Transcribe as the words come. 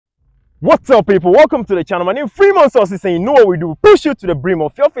What's up, people? Welcome to the channel. My name is Freeman Sources, and you know what we do. Push you to the brim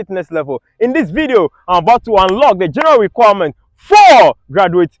of your fitness level. In this video, I'm about to unlock the general requirement for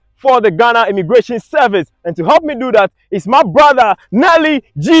graduates for the Ghana Immigration Service. And to help me do that is my brother, Nelly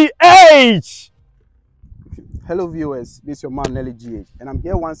GH. Hello viewers, this is your man Nelly GH, and I'm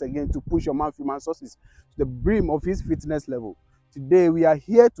here once again to push your man Freeman Sources to the brim of his fitness level. Today, we are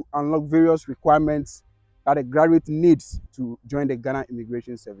here to unlock various requirements that a graduate needs to join the Ghana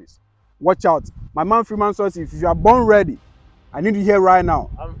Immigration Service. Watch out, my man Freeman Sources, if you are born ready, I need you here right now.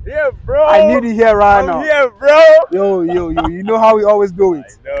 I'm here, bro. I need you here right now. I'm here, bro. Yo, you know how we always do it.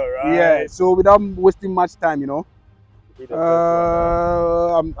 I know, right? Yeah, so without wasting much time, I'm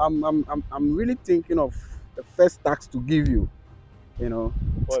really thinking of the first task to give you.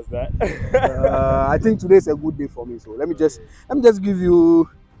 What's that? I think today is a good day for me, so let me just give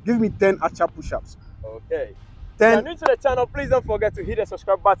me 10 archer push-ups. Okay. 10. If you're new to the channel, please don't forget to hit the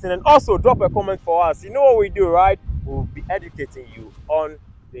subscribe button and also drop a comment for us. You know what we do, right? We'll be educating you on a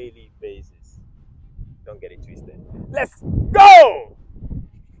daily basis. Don't get it twisted. Let's go!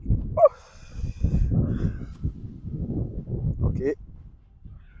 Okay.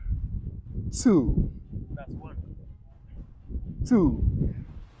 2. That's 1. 2.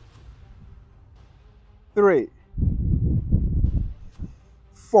 3.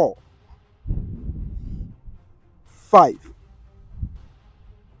 4. 5.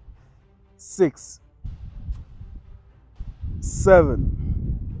 6.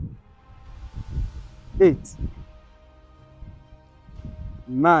 7. 8.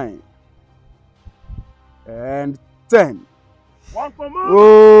 9. And 10. 1 for more.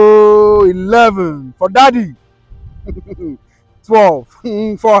 Oh, 11 for daddy. 12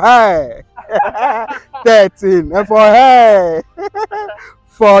 for her. 13 and for her.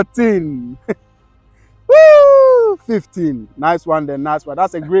 14. Woo! 15. Nice one there, nice one.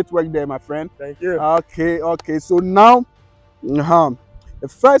 That's a great work there, my friend. Thank you. Okay. So now, the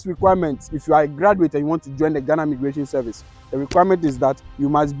first requirement, if you are a graduate and you want to join the Ghana Immigration Service, the requirement is that you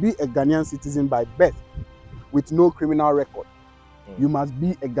must be a Ghanaian citizen by birth with no criminal record. You must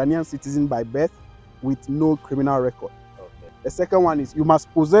be a Ghanaian citizen by birth with no criminal record. Okay. The second one is you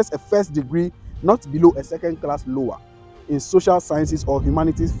must possess a first degree not below a second class lower in social sciences or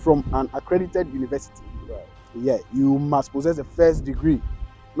humanities from an accredited university. Right. Yeah, you must possess a first degree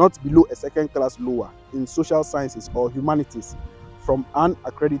not below a second class lower in social sciences or humanities from an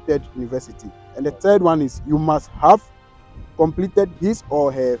accredited university. And the third one is you must have completed his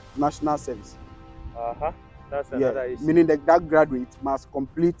or her national service. That's another issue. Meaning that graduate must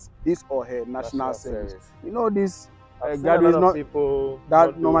complete his or her national service. You know, these graduates not people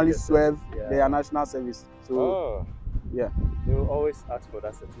that normally serve their national service. So yeah, they will always ask for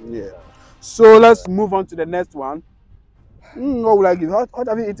that certificate. Yeah. So let's move on to the next one. What will I give? What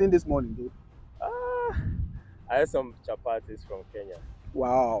have you eaten this morning, dude? I had some chapatis from Kenya.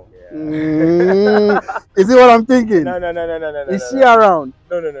 Wow. Yeah. Is it what I'm thinking? No. Is she around?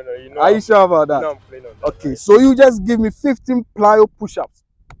 No. You know, are you sure about that? No, I'm playing on that. Okay, right? so you just give me 15 plyo push-ups.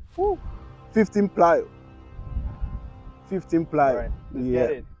 15 plyo. 15 plyo. Right, let's yeah.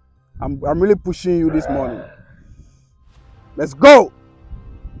 get it. I'm really pushing you this morning. Let's go.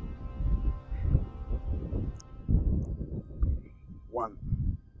 1,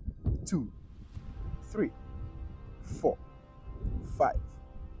 2, 3, 4, 5,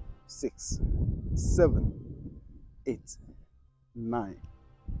 6, 7, 8, 9,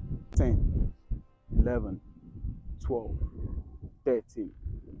 10, 11, 12, 13,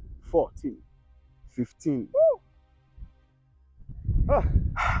 14, 15.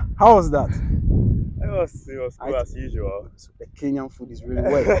 How was that? It was cool as usual. So the Kenyan food is really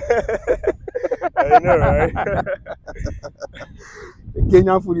well. I know, right? The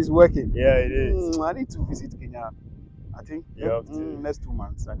Kenyan food is working. Yeah, it is. I need to visit Kenya. I think next 2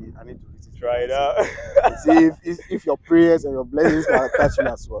 months I need to visit. Try it out. See if your prayers and your blessings can touch me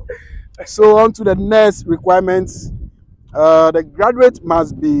as well. So on to the next requirements. The graduate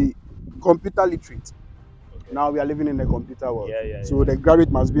must be computer literate. Okay. Now we are living in the computer world. So the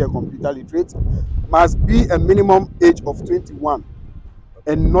graduate must be a computer literate, must be a minimum age of 21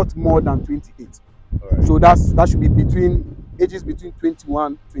 and not more than 28. Right. So that should be ages between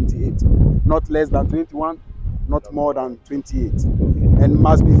 21 28, not less than 21, not more than 28, and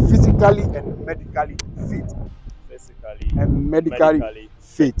must be physically and medically fit.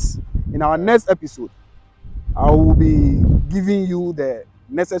 Fit. In our next episode, I will be giving you the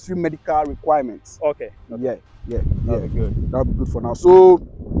necessary medical requirements. Okay. Yeah. That'll be good. That'll be good for now. So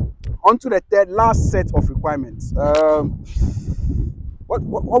on to the last set of requirements. What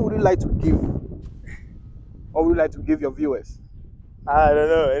would you like to give? What would you like to give your viewers? I don't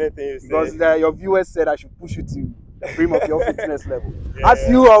know anything you say. Because your viewers said I should push you to the brim of your fitness level. Yeah, As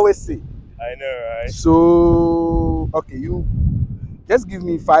you always say. I know, right? So, okay, you just give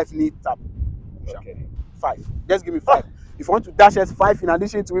me 5 knee tap. Okay. 5. Just give me 5. If you want to dash us 5 in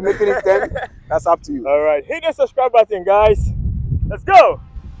addition to making it 10, that's up to you. All right, hit the subscribe button, guys. Let's go.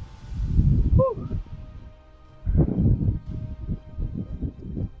 Woo.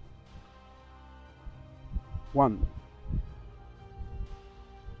 1,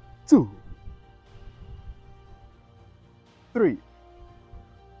 2, 3,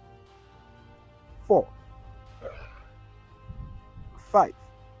 4, 5,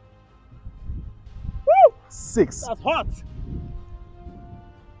 6, That's hot.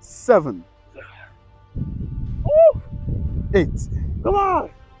 7, Woo. 8. Come on.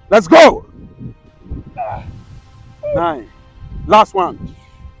 Let's go. 9. Last one.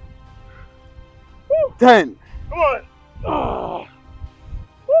 10. Come on. Oh,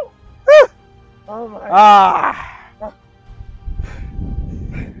 oh my.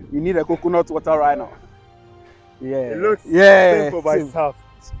 You need a coconut water right now. Yeah. It looks yeah. simple by itself.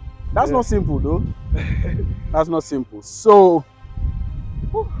 That's not simple though. That's not simple. So,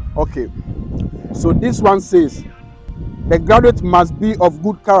 okay. So this one says, the graduate must be of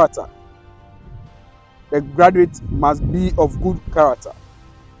good character. The graduate must be of good character.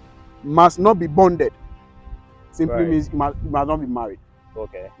 Must not be bonded. Simply means you must not be married.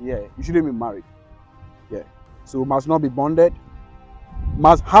 Okay. Yeah, you shouldn't be married. Yeah. So must not be bonded.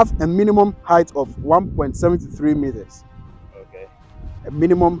 Must have a minimum height of 1.73 meters. Okay. A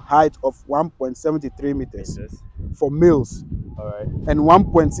minimum height of 1.73 meters for males. All right. And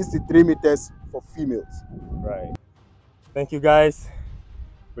 1.63 meters for females. Right. Thank you guys.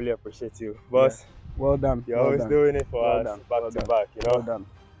 Really appreciate you, boss. Yeah. Well done. You're always doing it for us back to back, you know. Well done.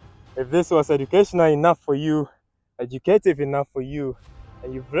 If this was educational enough for you, educative enough for you,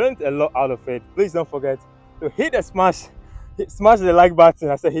 and you've learned a lot out of it, please don't forget to hit the smash the like button.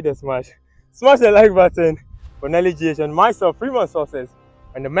 I said hit the smash the like button for Nelly GH and myself, Freeman Sources,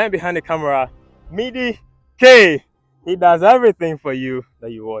 and the man behind the camera, Midi K. He does everything for you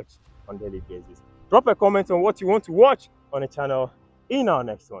that you watch on a daily basis. Drop a comment on what you want to watch on the channel in our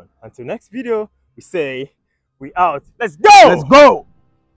next one. Until next video, we say we out. Let's go. Let's go.